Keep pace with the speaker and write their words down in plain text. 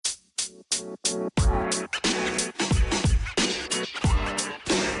What's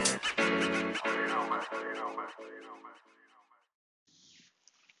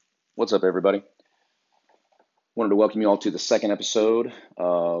up, everybody? Wanted to welcome you all to the second episode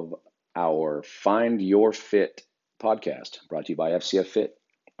of our Find Your Fit podcast, brought to you by FCF Fit.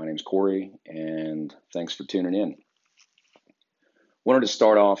 My name's Corey, and thanks for tuning in. Wanted to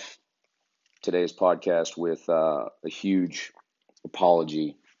start off today's podcast with a huge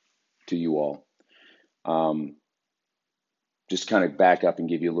apology to you all. Just kind of back up and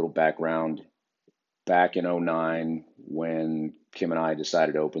give you a little background. Back in 2009, when Kim and I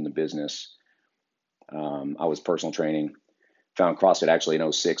decided to open the business, I was personal training, found CrossFit actually in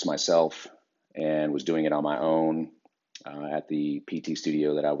 2006 myself, and was doing it on my own at the PT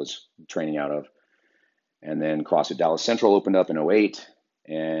studio that I was training out of. And then CrossFit Dallas Central opened up in 2008,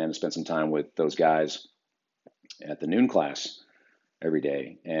 and spent some time with those guys at the noon class every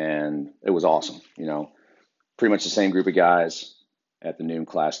day. And it was awesome, pretty much the same group of guys at the noon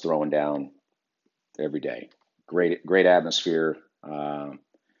class throwing down every day. Great atmosphere. It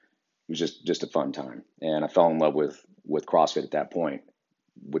was just a fun time, and I fell in love with CrossFit at that point.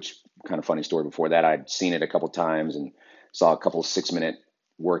 Which, kind of funny story, before that I'd seen it a couple times and saw a couple 6-minute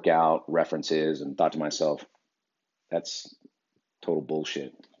workout references and thought to myself, that's total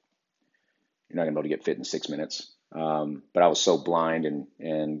bullshit. You're not gonna be able to get fit in 6 minutes. But I was so blind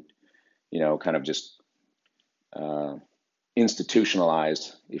and kind of just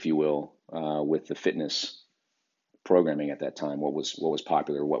institutionalized, if you will, with the fitness programming at that time, what was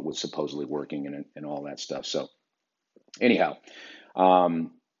popular, what was supposedly working, and all that stuff. So anyhow, fell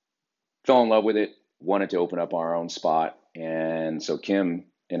in love with it, wanted to open up our own spot. And so Kim,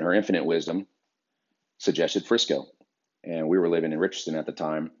 in her infinite wisdom, suggested Frisco, and we were living in Richardson at the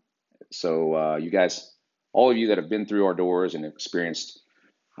time. So you guys, all of you that have been through our doors and experienced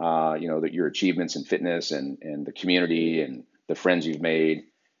your achievements in fitness and the community and the friends you've made,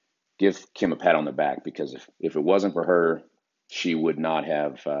 give Kim a pat on the back, because if it wasn't for her, she would not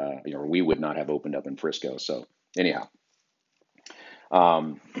have, we would not have opened up in Frisco. So anyhow,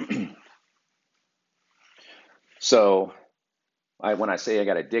 so when I say I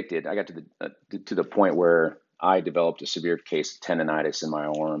got addicted, I got to the point where I developed a severe case of tendonitis in my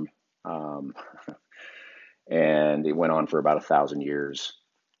arm, and it went on for about 1,000 years.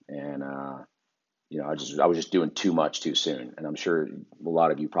 And I was just doing too much too soon. And I'm sure a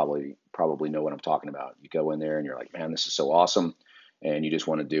lot of you probably know what I'm talking about. You go in there and you're like, man, this is so awesome. And you just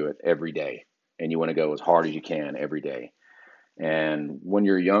want to do it every day. And you want to go as hard as you can every day. And when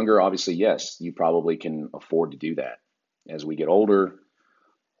you're younger, obviously, yes, you probably can afford to do that. As we get older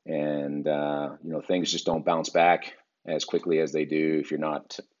and, things just don't bounce back as quickly as they do if you're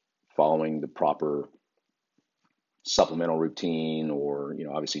not following the proper supplemental routine or,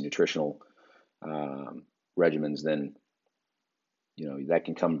 obviously nutritional regimens, then that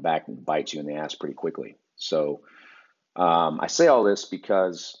can come back and bite you in the ass pretty quickly. So I say all this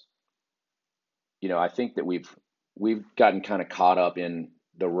because I think that we've gotten kind of caught up in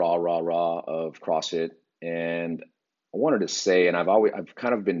the raw of CrossFit, and I wanted to say, and I've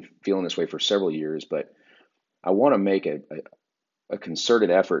kind of been feeling this way for several years, but I want to make a concerted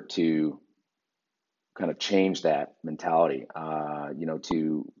effort to kind of change that mentality,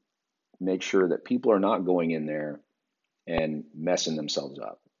 to make sure that people are not going in there and messing themselves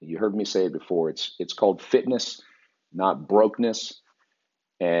up. You heard me say it before. It's called fitness, not brokenness.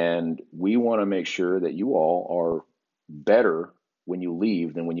 And we want to make sure that you all are better when you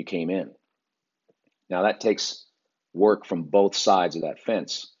leave than when you came in. Now that takes work from both sides of that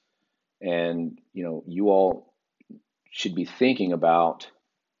fence. And, you all should be thinking about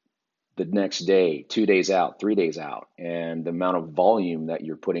the next day, 2 days out, 3 days out, and the amount of volume that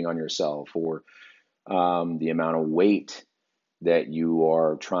you're putting on yourself, or the amount of weight that you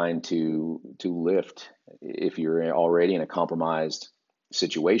are trying to lift if you're already in a compromised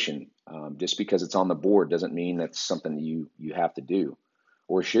situation. Just because it's on the board doesn't mean that's something that you have to do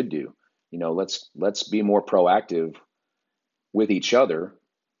or should do. Let's be more proactive with each other.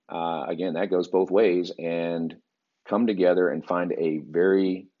 Again, that goes both ways, and come together and find a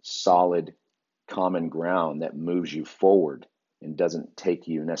very solid common ground that moves you forward and doesn't take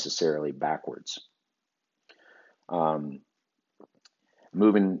you necessarily backwards.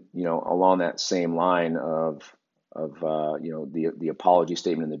 Moving, along that same line of the apology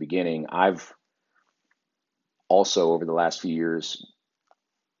statement in the beginning, I've also over the last few years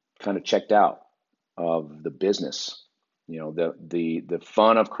kind of checked out of the business, the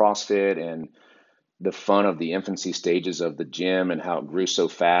fun of CrossFit and the fun of the infancy stages of the gym and how it grew so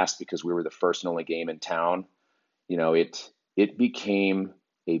fast because we were the first and only game in town. It became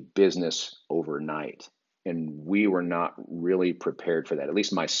a business overnight. And we were not really prepared for that. At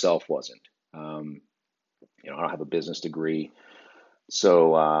least myself wasn't. Um, I don't have a business degree.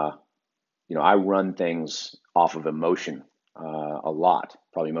 So, I run things off of emotion a lot,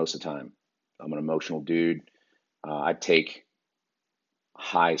 probably most of the time. I'm an emotional dude. I take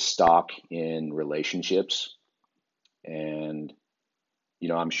high stock in relationships. And,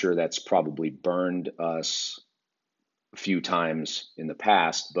 I'm sure that's probably burned us a few times in the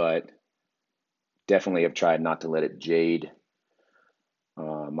past, but definitely have tried not to let it jade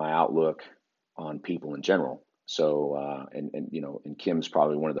my outlook on people in general. So, and Kim's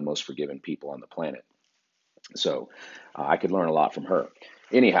probably one of the most forgiving people on the planet. So, I could learn a lot from her.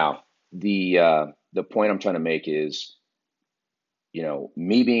 Anyhow, the point I'm trying to make is,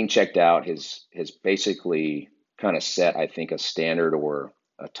 me being checked out has basically kind of set, I think, a standard or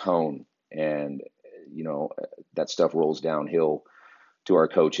a tone, and that stuff rolls downhill to our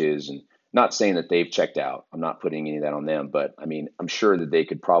coaches. And not saying that they've checked out. I'm not putting any of that on them, but I mean, I'm sure that they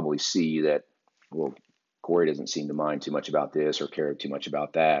could probably see that, well, Corey doesn't seem to mind too much about this or care too much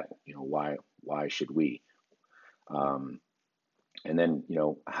about that. Why should we? Um, and then,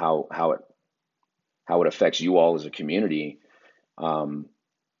 how it affects you all as a community. Um,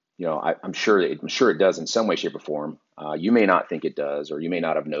 I'm sure it does in some way, shape, or form. You may not think it does, or you may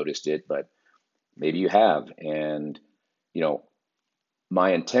not have noticed it, but maybe you have. And, you know,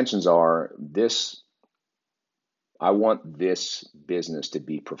 my intentions are this. I want this business to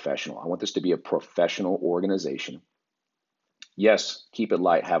be professional. I want this to be a professional organization. Yes, keep it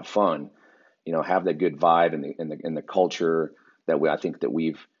light, have fun, have that good vibe and the culture that I think that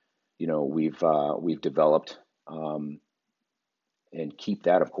we've developed, and keep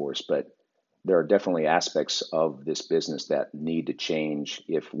that, of course. But there are definitely aspects of this business that need to change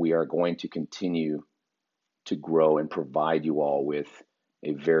if we are going to continue to grow and provide you all with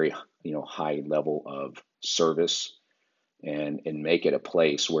a very high level of service, and make it a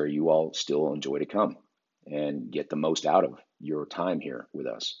place where you all still enjoy to come and get the most out of your time here with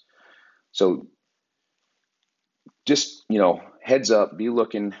us. So just, heads up, be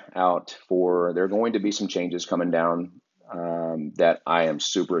looking out for, there are going to be some changes coming down, that I am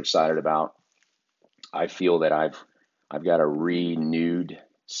super excited about. I feel that I've got a renewed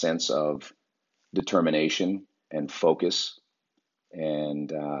sense of determination and focus.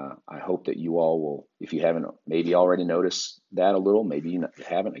 And I hope that you all will, if you haven't maybe already noticed that a little, maybe you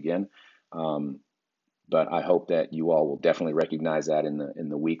haven't again. But I hope that you all will definitely recognize that in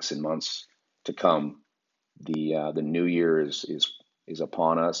the weeks and months to come. The new year is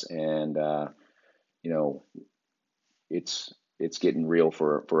upon us, and you know it's getting real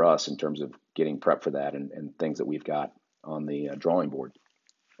for us in terms of getting prep for that, and things that we've got on the drawing board.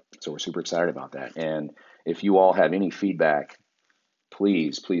 So we're super excited about that. And if you all have any feedback,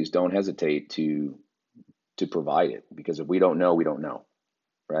 please don't hesitate to provide it, because if we don't know, we don't know,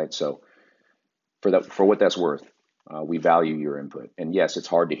 right? So for what that's worth, we value your input. And yes, it's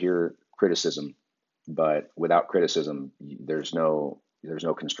hard to hear criticism, but without criticism, there's no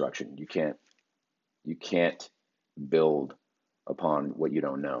construction. You can't build upon what you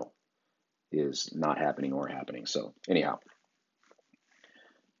don't know is not happening or happening. So anyhow,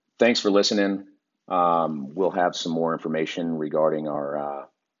 thanks for listening. We'll have some more information regarding our,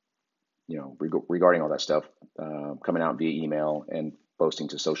 regarding all that stuff, coming out via email and posting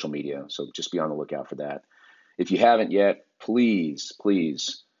to social media. So just be on the lookout for that. If you haven't yet, please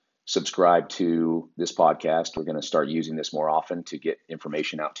subscribe to this podcast. We're going to start using this more often to get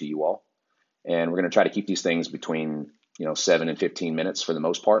information out to you all. And we're going to try to keep these things between, 7 and 15 minutes for the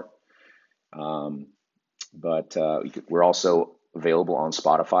most part. But we're also available on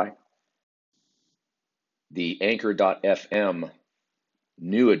Spotify. The anchor.fm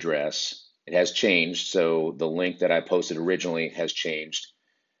new address, it has changed. So the link that I posted originally has changed.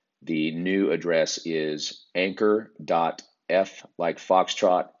 The new address is anchor.f like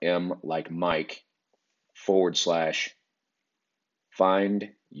Foxtrot, M like Mike, / find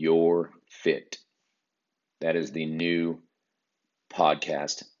your fit. That is the new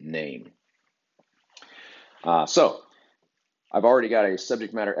podcast name. So I've already got a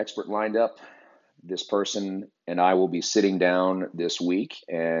subject matter expert lined up. This person and I will be sitting down this week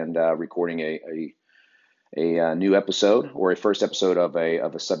and recording a new episode, or a first episode of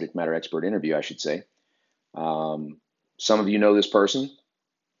a subject matter expert interview, I should say. Some of you know this person,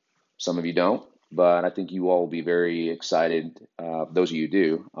 some of you don't, but I think you all will be very excited. Those of you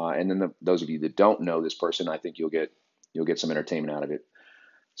do, and then those of you that don't know this person, I think you'll get some entertainment out of it.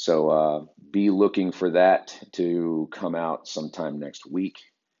 So be looking for that to come out sometime next week.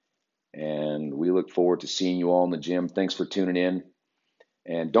 And we look forward to seeing you all in the gym. Thanks for tuning in.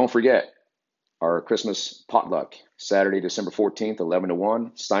 And don't forget our Christmas potluck, Saturday, December 14th, 11 to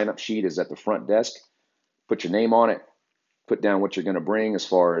 1. Sign up sheet is at the front desk. Put your name on it. Put down what you're going to bring as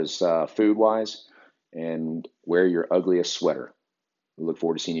far as food wise, and wear your ugliest sweater. We look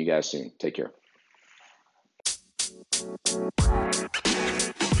forward to seeing you guys soon. Take care.